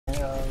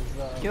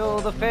Kill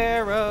the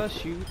Pharaoh,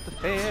 shoot the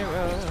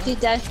Pharaoh. She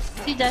done.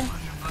 She done.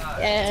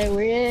 Yeah,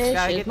 we're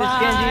Gotta get this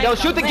Genji. Don't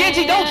shoot the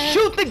Genji! Don't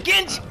shoot the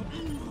Genji!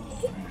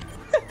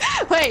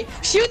 Wait,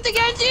 shoot the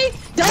Genji?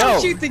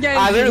 Don't shoot the Genji!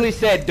 I literally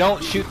said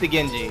don't shoot the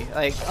Genji.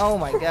 Like, oh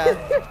my god.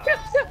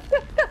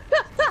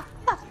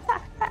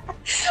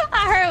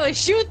 I heard it was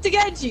shoot the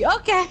Genji.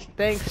 Okay.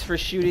 Thanks for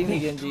shooting the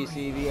Genji,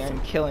 CV,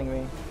 and killing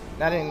me.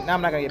 I'm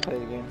not gonna get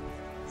played again.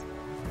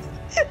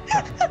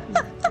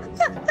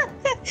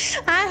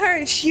 I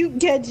heard shoot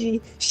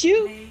Genji.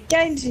 Shoot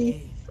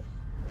Genji.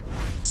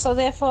 So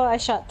therefore I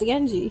shot the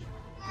Genji.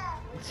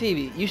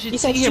 CV, you should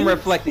see him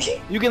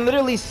reflecting. You can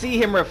literally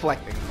see him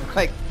reflecting.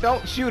 Like,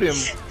 don't shoot him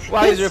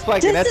while he's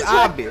reflecting. That's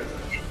obvious.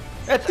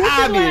 That's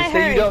obvious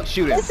that you don't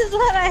shoot him. This is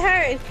what I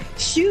heard.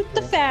 Shoot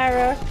the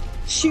Pharaoh.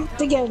 Shoot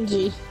the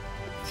Genji.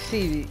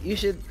 CV, you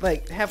should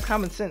like have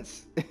common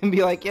sense and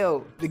be like,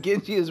 yo, the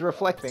Genji is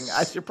reflecting.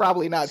 I should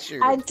probably not shoot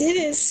him. I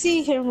didn't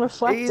see him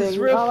reflecting. He's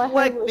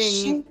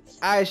reflecting.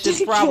 I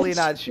should probably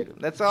not shoot him.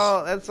 That's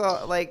all. That's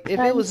all. Like, if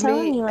it was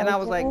me and I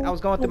was like, I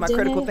was going through my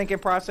critical thinking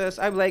process,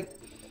 I'd be like,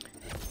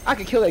 I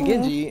could kill that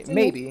Genji,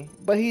 maybe,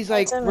 but he's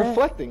like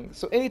reflecting.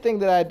 So anything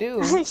that I do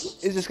is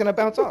just gonna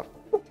bounce off.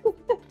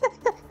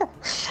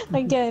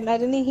 Again, I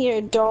didn't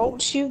hear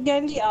don't shoot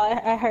Genji.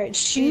 I heard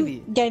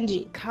shoot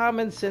Genji.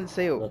 Common sense.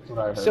 So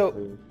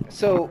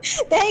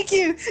thank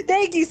you.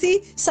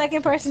 See,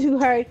 second person who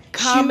heard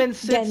common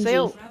sense.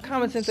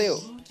 Common sense.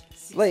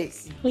 Like,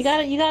 you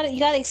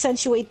gotta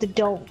accentuate the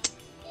don't.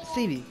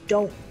 CV,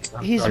 don't.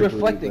 He's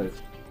reflecting.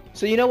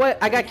 So you know what?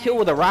 I got killed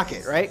with a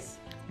rocket, right?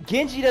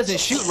 Genji doesn't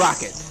shoot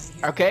rockets,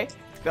 okay?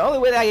 The only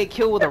way that I get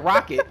killed with a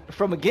rocket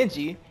from a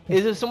Genji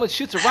is if someone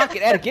shoots a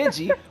rocket at a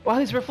Genji while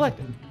he's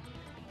reflecting.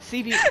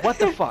 CV, what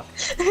the fuck?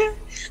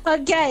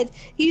 Again,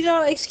 you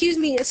know, excuse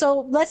me.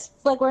 So let's,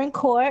 like, we're in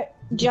court.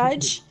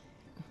 Judge,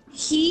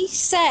 he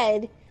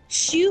said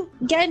shoot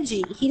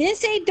Genji. He didn't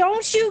say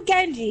don't shoot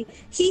Genji.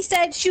 He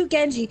said shoot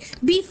Genji.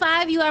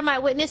 B5, you are my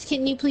witness.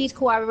 Can you please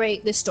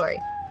corroborate this story?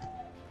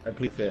 I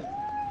plead fifth.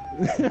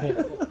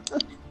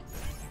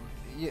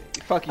 Yeah,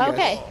 fuck you guys.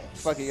 Okay.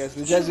 Fuck you guys.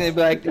 The judge gonna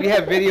be like, we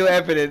have video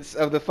evidence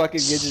of the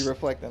fucking Genji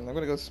reflecting. I'm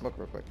gonna go smoke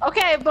real quick.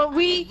 Okay, but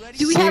we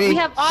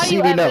have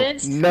audio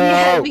evidence.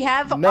 No. We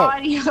have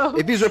audio.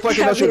 If he's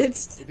reflecting, no shoot.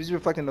 If he's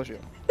reflecting, no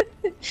shoot.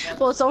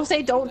 Well, don't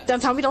say don't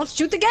tell me don't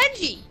shoot the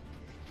Genji.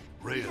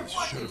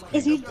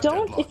 If you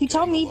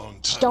tell me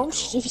don't,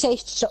 if you say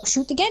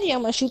shoot the Genji, I'm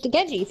gonna shoot the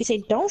Genji. If you say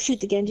don't shoot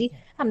the Genji,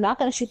 I'm not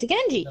gonna shoot the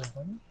Genji.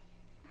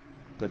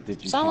 But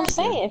did you? That's all I'm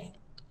saying.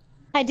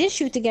 I did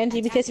shoot the Genji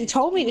because he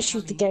told me to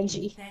shoot the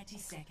Genji.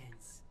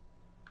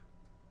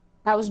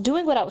 I was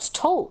doing what I was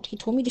told. He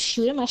told me to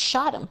shoot him, I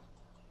shot him.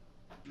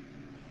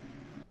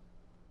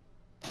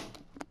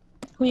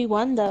 We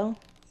won though.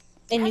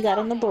 And you got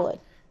on the board.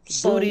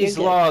 So Booty's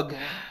log.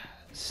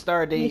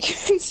 Stardate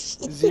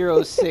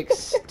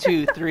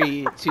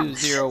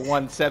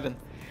 06232017.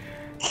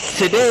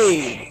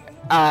 Today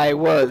I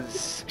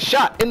was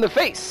shot in the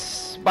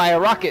face by a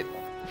rocket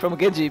from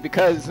Genji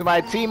because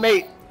my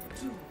teammate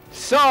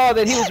saw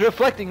that he was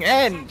reflecting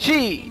and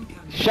she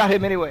shot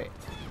him anyway.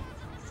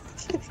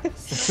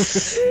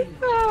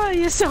 Oh,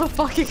 you're so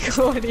fucking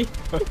corny.